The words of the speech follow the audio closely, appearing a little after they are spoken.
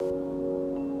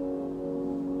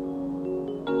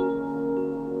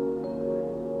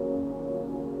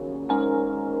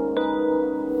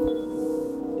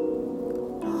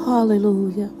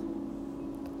Hallelujah.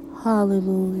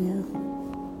 Hallelujah.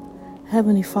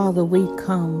 Heavenly Father, we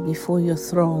come before your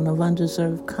throne of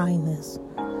undeserved kindness.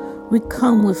 We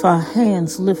come with our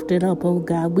hands lifted up, oh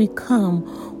God. We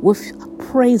come with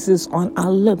praises on our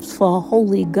lips for a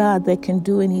holy God that can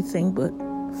do anything but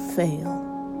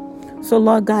fail. So,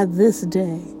 Lord God, this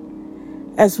day,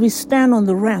 as we stand on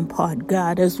the rampart,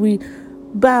 God, as we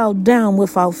bow down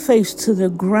with our face to the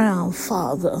ground,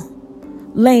 Father,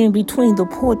 laying between the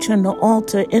porch and the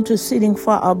altar, interceding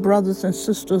for our brothers and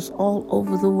sisters all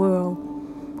over the world,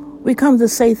 we come to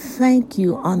say thank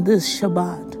you on this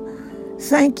Shabbat.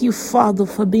 Thank you, Father,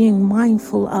 for being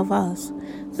mindful of us.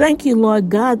 Thank you, Lord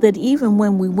God, that even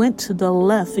when we went to the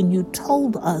left and you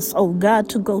told us, oh God,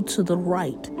 to go to the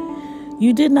right,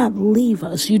 you did not leave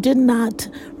us. You did not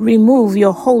remove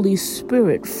your Holy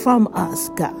Spirit from us,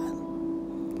 God.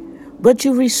 But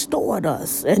you restored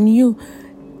us and you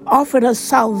offered us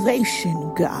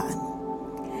salvation, God.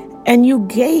 And you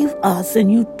gave us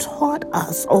and you taught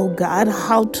us, oh God,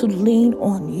 how to lean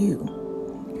on you.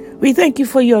 We thank you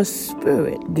for your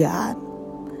Spirit, God,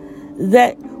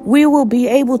 that we will be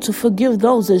able to forgive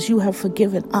those as you have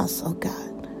forgiven us, oh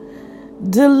God.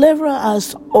 Deliver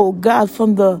us, oh God,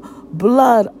 from the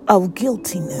blood of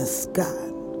guiltiness,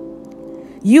 God.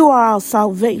 You are our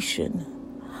salvation.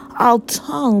 Our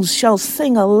tongues shall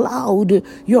sing aloud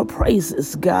your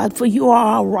praises, God, for you are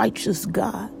our righteous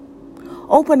God.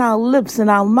 Open our lips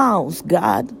and our mouths,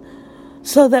 God,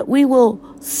 so that we will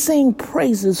sing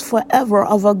praises forever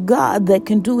of a God that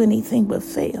can do anything but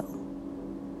fail.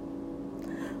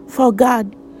 For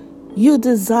God, you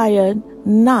desire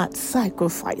not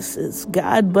sacrifices,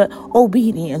 God, but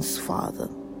obedience, Father.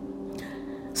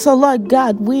 So, Lord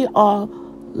God, we are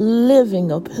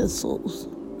living epistles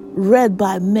read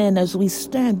by men as we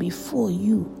stand before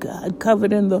you, God,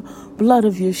 covered in the blood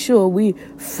of Yeshua. We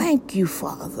thank you,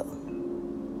 Father,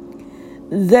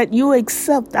 that you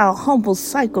accept our humble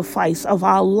sacrifice of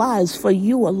our lives, for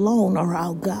you alone are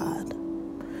our God.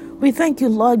 We thank you,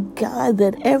 Lord God,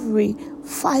 that every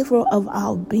fiber of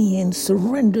our being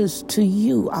surrenders to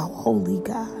you, our holy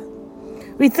God.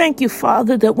 We thank you,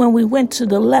 Father, that when we went to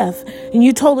the left and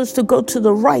you told us to go to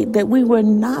the right, that we were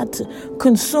not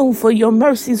consumed, for your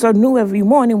mercies are new every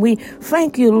morning. We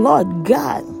thank you, Lord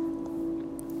God,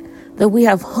 that we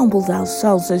have humbled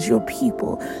ourselves as your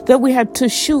people, that we have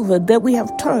teshuvah, that we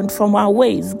have turned from our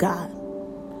ways, God.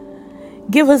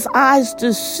 Give us eyes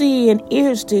to see and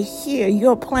ears to hear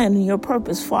your plan and your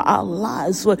purpose for our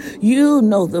lives. For you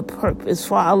know the purpose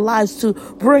for our lives, to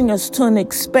bring us to an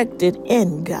expected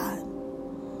end, God.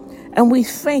 And we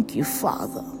thank you,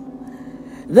 Father,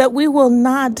 that we will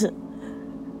not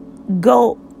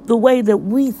go the way that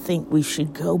we think we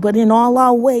should go, but in all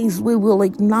our ways we will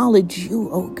acknowledge you,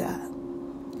 oh God.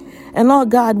 And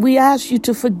Lord God, we ask you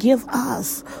to forgive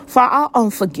us for our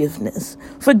unforgiveness.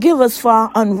 Forgive us for our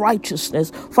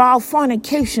unrighteousness, for our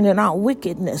fornication and our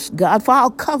wickedness, God, for our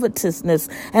covetousness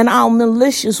and our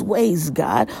malicious ways,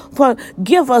 God.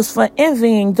 Forgive us for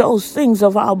envying those things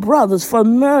of our brothers, for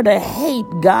murder, hate,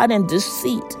 God, and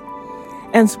deceit,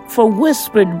 and for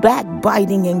whispered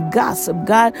backbiting and gossip,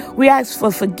 God. We ask for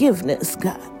forgiveness,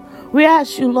 God. We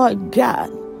ask you, Lord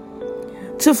God,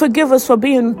 to forgive us for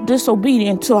being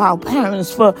disobedient to our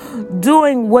parents, for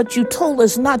doing what you told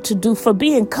us not to do, for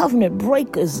being covenant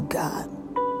breakers, God.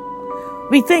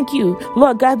 We thank you,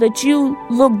 Lord God, that you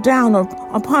look down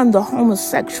upon the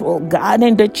homosexual, God,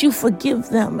 and that you forgive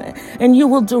them and you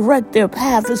will direct their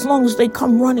path as long as they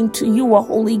come running to you, a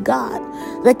holy God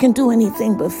that can do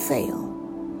anything but fail.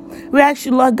 We ask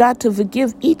you, Lord God, to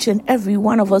forgive each and every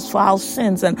one of us for our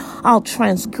sins and our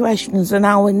transgressions and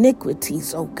our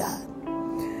iniquities, oh God.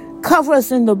 Cover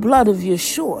us in the blood of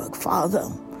Yeshua, Father,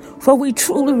 for we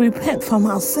truly repent from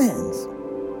our sins.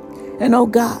 And, oh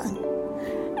God,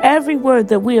 every word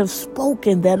that we have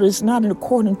spoken that is not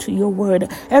according to your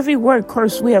word, every word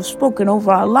curse we have spoken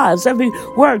over our lives, every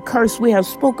word curse we have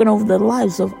spoken over the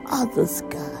lives of others,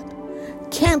 God,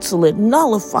 cancel it,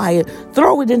 nullify it,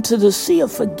 throw it into the sea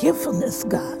of forgiveness,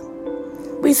 God.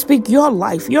 We speak your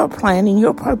life, your plan, and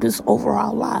your purpose over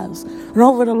our lives and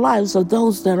over the lives of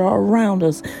those that are around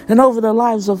us and over the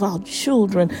lives of our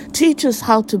children. Teach us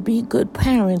how to be good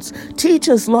parents. Teach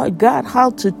us, Lord God,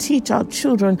 how to teach our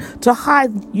children to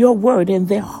hide your word in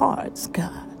their hearts,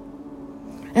 God.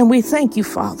 And we thank you,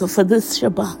 Father, for this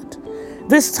Shabbat.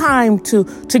 This time to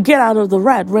get out of the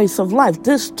rat race of life.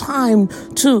 This time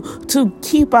to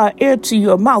keep our ear to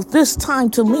your mouth. This time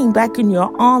to lean back in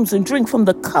your arms and drink from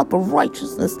the cup of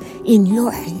righteousness in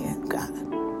your hand, God.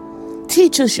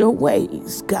 Teach us your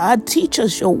ways, God. Teach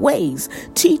us your ways.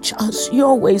 Teach us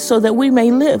your ways so that we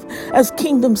may live as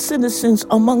kingdom citizens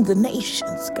among the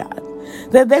nations, God.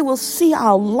 That they will see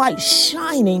our light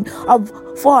shining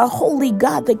for a holy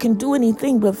God that can do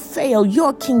anything but fail.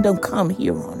 Your kingdom come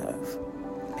here on earth.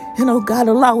 And oh God,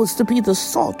 allow us to be the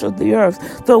salt of the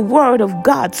earth, the word of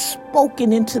God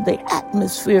spoken into the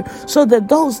atmosphere so that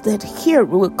those that hear it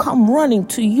will come running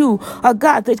to you, a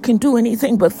God that can do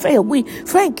anything but fail. We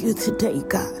thank you today,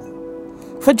 God,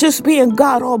 for just being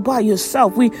God all by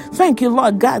yourself. We thank you,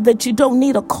 Lord God, that you don't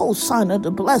need a cosigner to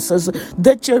bless us,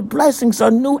 that your blessings are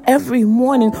new every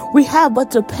morning. We have but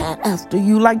to pant after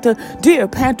you like the deer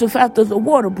panteth after the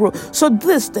water brook. So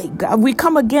this day, God, we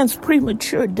come against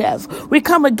premature death. We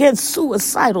come against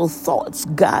suicidal thoughts,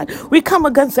 God. We come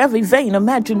against every vain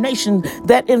imagination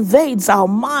that invades our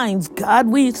minds, God.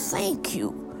 We thank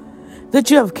you that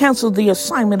you have canceled the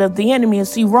assignment of the enemy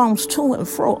as he roams to and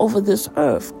fro over this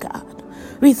earth, God.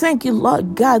 We thank you,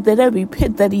 Lord God, that every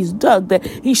pit that he's dug, that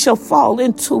he shall fall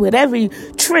into it. Every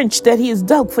trench that he has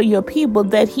dug for your people,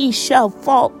 that he shall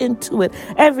fall into it.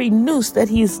 Every noose that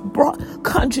he has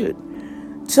conjured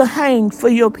to hang for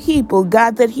your people,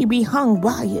 God, that he be hung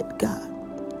by it, God.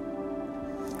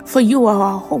 For you are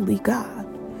our holy God.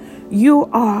 You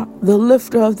are the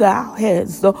lifter of our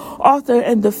heads, the author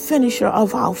and the finisher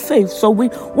of our faith. So we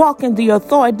walk in the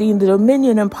authority and the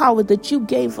dominion and power that you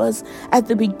gave us at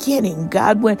the beginning,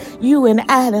 God, when you and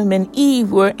Adam and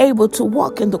Eve were able to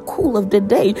walk in the cool of the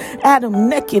day, Adam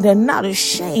naked and not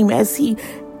ashamed, as he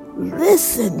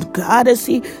listened, God, as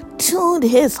he tuned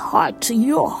his heart to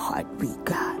your heartbeat,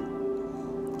 God.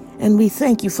 And we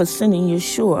thank you for sending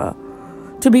Yeshua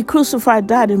to be crucified,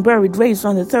 died, and buried, raised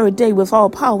on the third day with all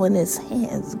power in his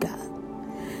hands, God.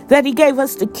 That he gave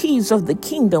us the keys of the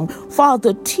kingdom.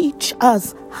 Father, teach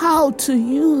us how to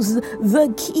use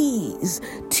the keys.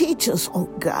 Teach us, oh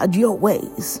God, your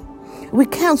ways. We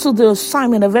cancel the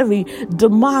assignment of every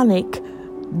demonic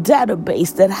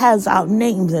database that has our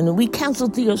names in it. We cancel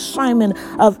the assignment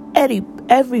of every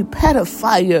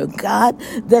pedophile, God,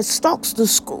 that stalks the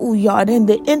schoolyard and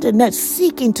the internet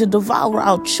seeking to devour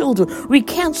our children. We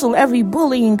cancel every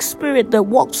bullying spirit that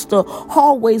walks the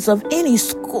hallways of any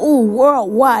school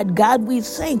worldwide, God. We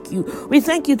thank you. We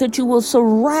thank you that you will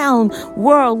surround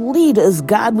world leaders,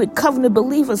 God, with covenant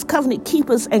believers, covenant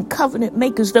keepers, and covenant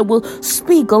makers that will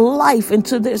speak life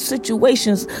into their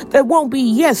situations, that won't be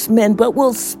yes men, but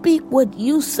will speak what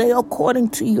you say according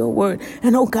to your word.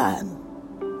 And oh God,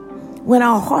 when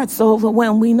our hearts are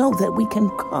overwhelmed, we know that we can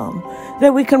come,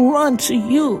 that we can run to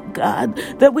you, God,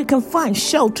 that we can find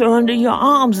shelter under your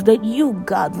arms, that you,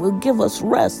 God, will give us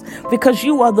rest because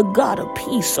you are the God of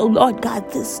peace. So, Lord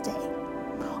God, this day,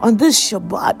 on this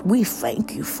Shabbat, we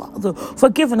thank you, Father, for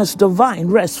giving us divine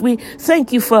rest. We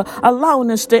thank you for allowing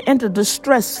us to enter the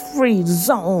stress-free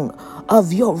zone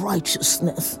of your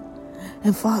righteousness.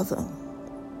 And Father,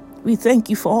 we thank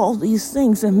you for all these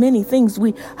things and many things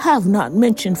we have not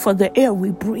mentioned, for the air we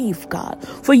breathe, God.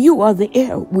 For you are the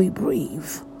air we breathe.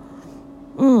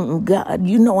 God,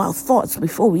 you know our thoughts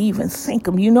before we even think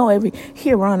them. You know every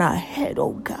hair on our head,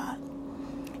 oh God.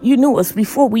 You knew us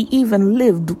before we even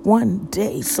lived one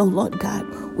day. So, Lord God,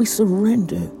 we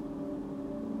surrender.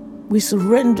 We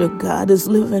surrender, God, as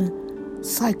living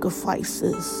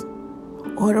sacrifices.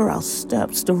 Order our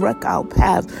steps, direct our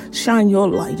path, shine your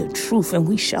light of truth, and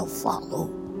we shall follow.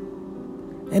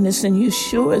 And it's in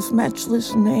Yeshua's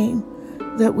matchless name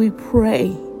that we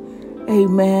pray.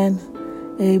 Amen,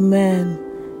 amen,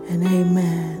 and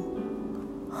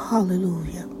amen.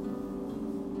 Hallelujah.